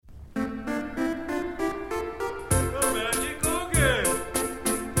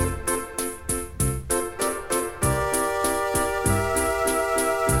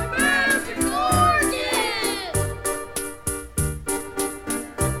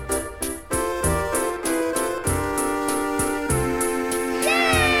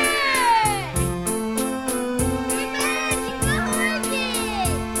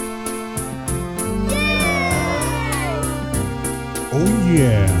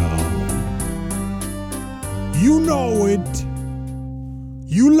You know it.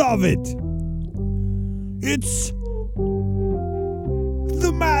 You love it. It's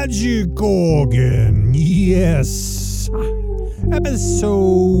the Magic Organ. Yes.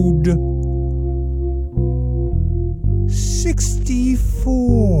 Episode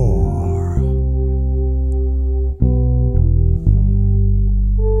 64.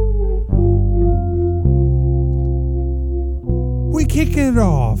 We kick it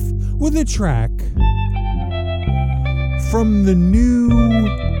off with a track from the new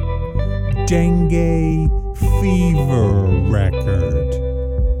Dengue Fever record.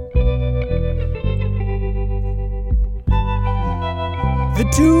 The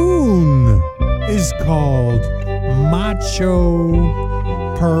tune is called Macho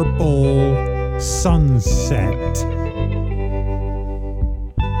Purple Sunset.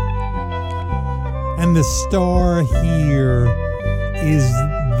 And the star here is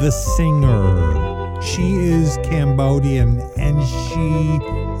the singer. She is Cambodian and she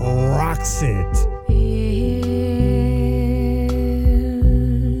rocks it.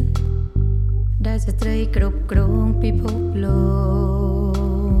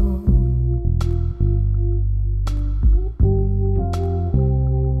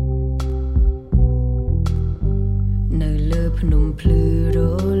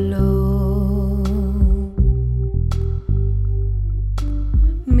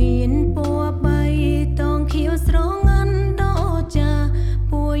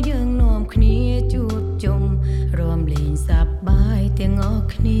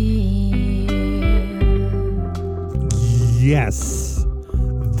 Yes,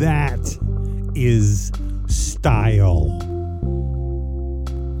 that is style.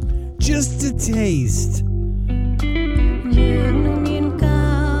 Just a taste.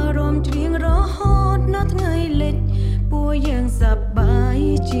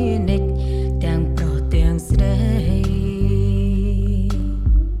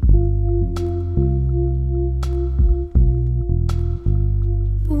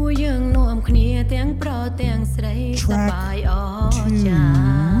 Track 2.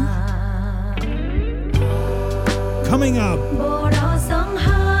 Coming up.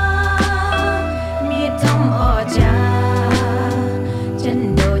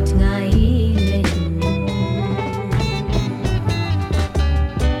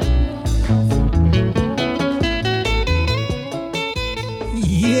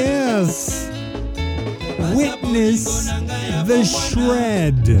 Yes. Witness the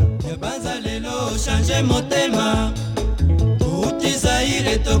shred. Changer motema Uti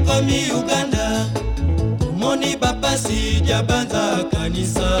Zaire tokomi Uganda Moni papasi jabanza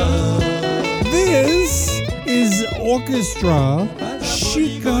kanisa. This is Orchestra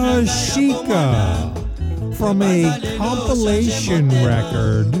Shika Shika from a compilation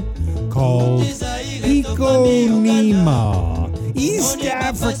record called Pico Nima, East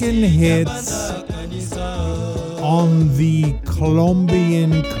African hits on the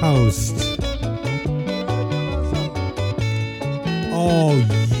Colombian coast. Oh,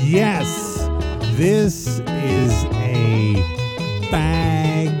 yes, this is a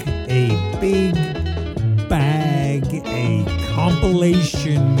big bag, a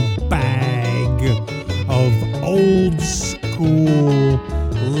compilation bag of old school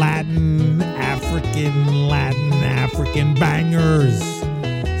Latin African bangers.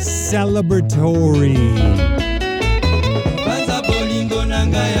 Celebratory. Banza bolingo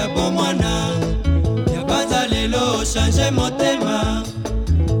nanga ya bomwana ya banza lelo changer motema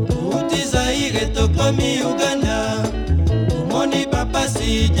Uti Zaire tokomi Uganda Moni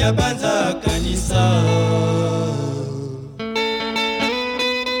papasi jabanza kanisa.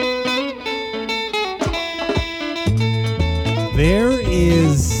 There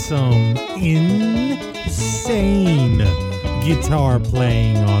is some insane guitar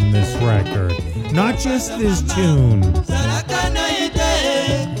playing on this record. Not just this tune.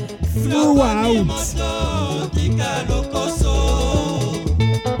 Throughout.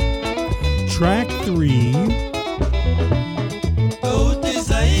 Track 3.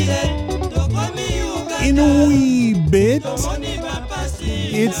 In a wee bit,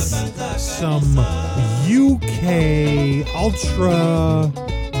 it's some UK ultra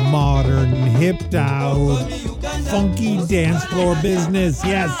modern, hipped out, funky dance floor business.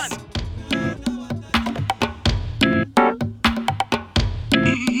 Yes.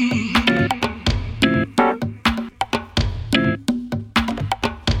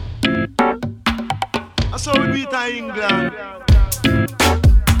 That's how we beat England.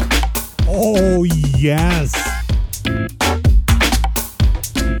 Oh, yes.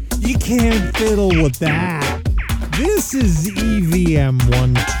 You can't fiddle with that. This is EVM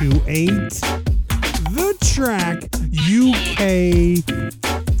 128, the track, UK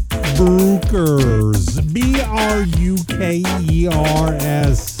Brukers. Brukers.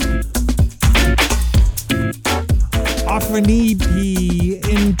 Off an EP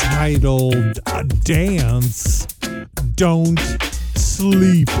entitled Dance, Don't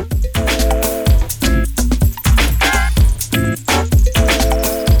Sleep.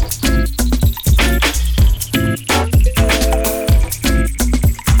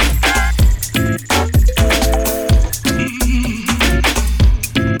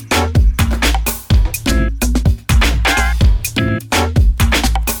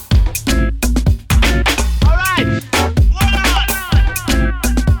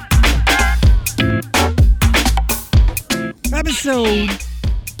 Episode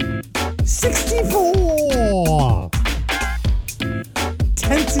 64.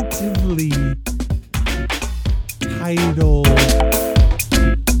 Tentatively titled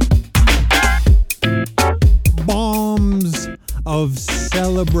Bombs of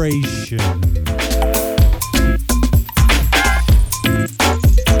Celebration.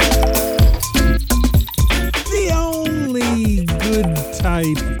 The only good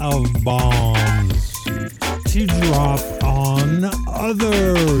type of bombs to drop on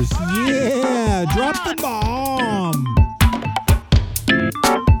others. Yeah, drop the bomb.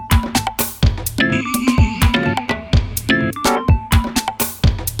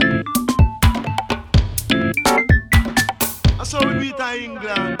 I saw we beat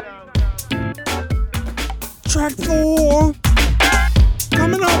England. Track 4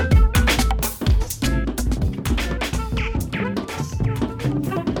 coming up.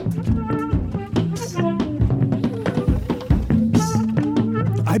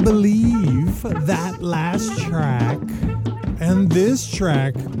 I believe that last track and this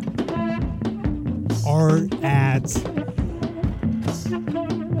track are at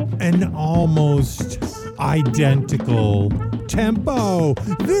an almost identical tempo.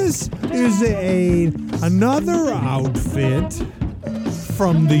 This is another outfit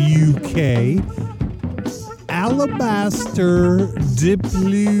from the UK, Alabaster de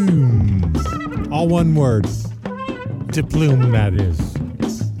Plume. All one word. De Plume, that is.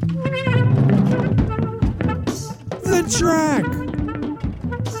 The track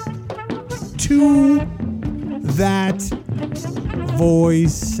to that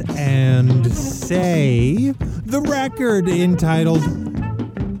voice and say, the record entitled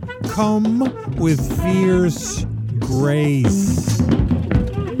Come with Fierce Grace.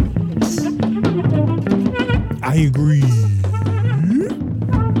 I agree.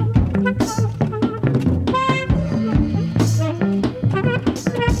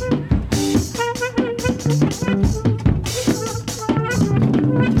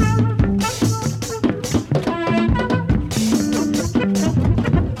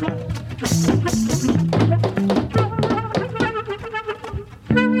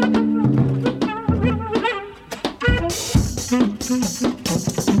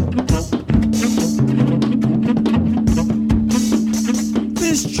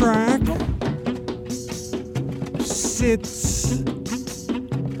 This track sits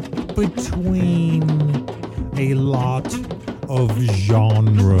between a lot of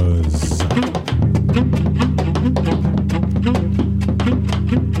genres.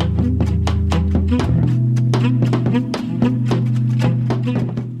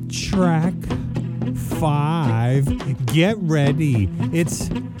 Track 5, get ready. It's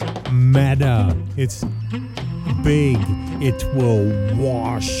meta. It's big. It will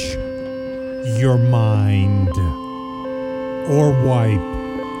wash your mind. Or wipe.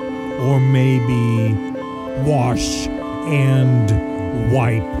 Or maybe wash and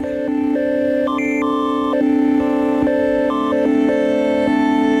wipe.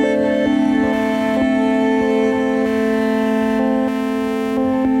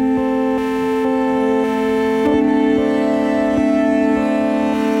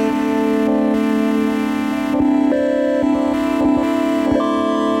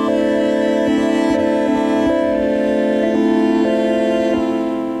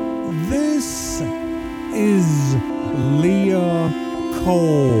 Is Leah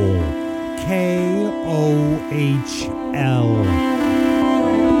Cole, Kohl.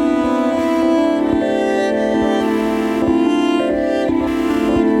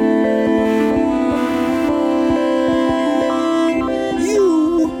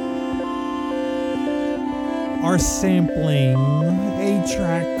 You are sampling a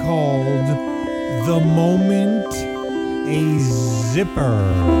track called The Moment a Zipper.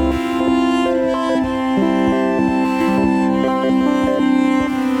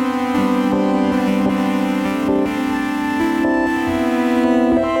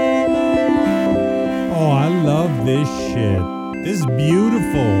 this shit. This is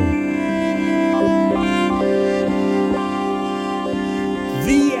beautiful.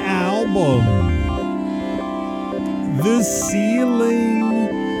 The album, The Ceiling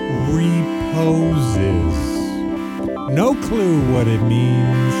Reposes. No clue what it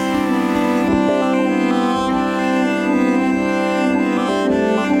means.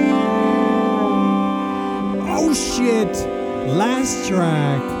 Oh shit! Last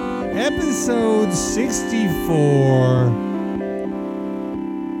track, episode 64.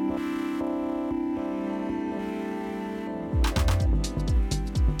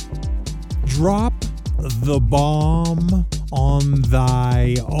 Drop the bomb on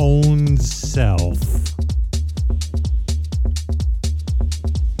thy own self.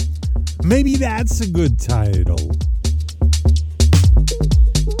 Maybe that's a good title.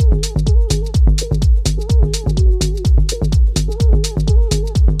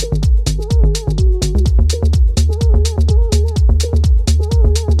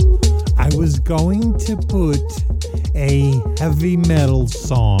 I was going to put a heavy metal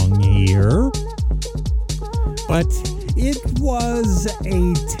song here, but it was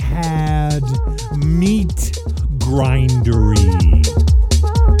a tad meat grindery.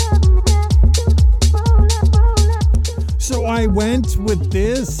 So I went with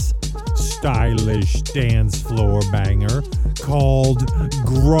this stylish dance floor banger called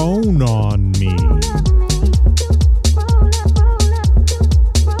Grown on Me.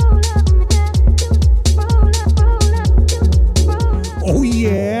 Oh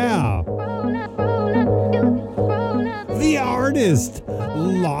yeah! The artist,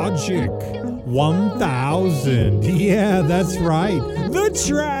 Logic 1000. Yeah, that's right. The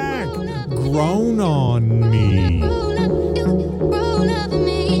track, Grown on Me.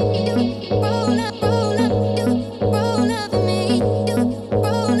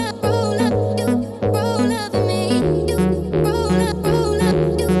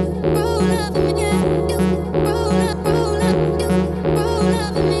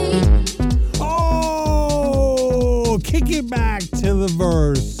 Kick it back to the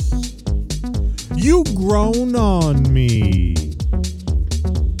verse. You grown on me.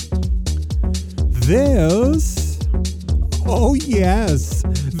 This, oh yes,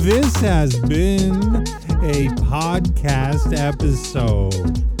 this has been a podcast episode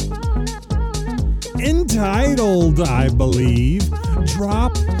entitled, I believe,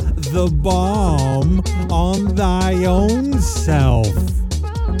 Drop the Bomb on Thy Own Self.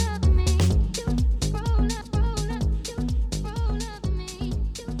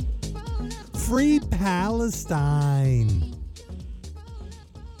 Free Palestine.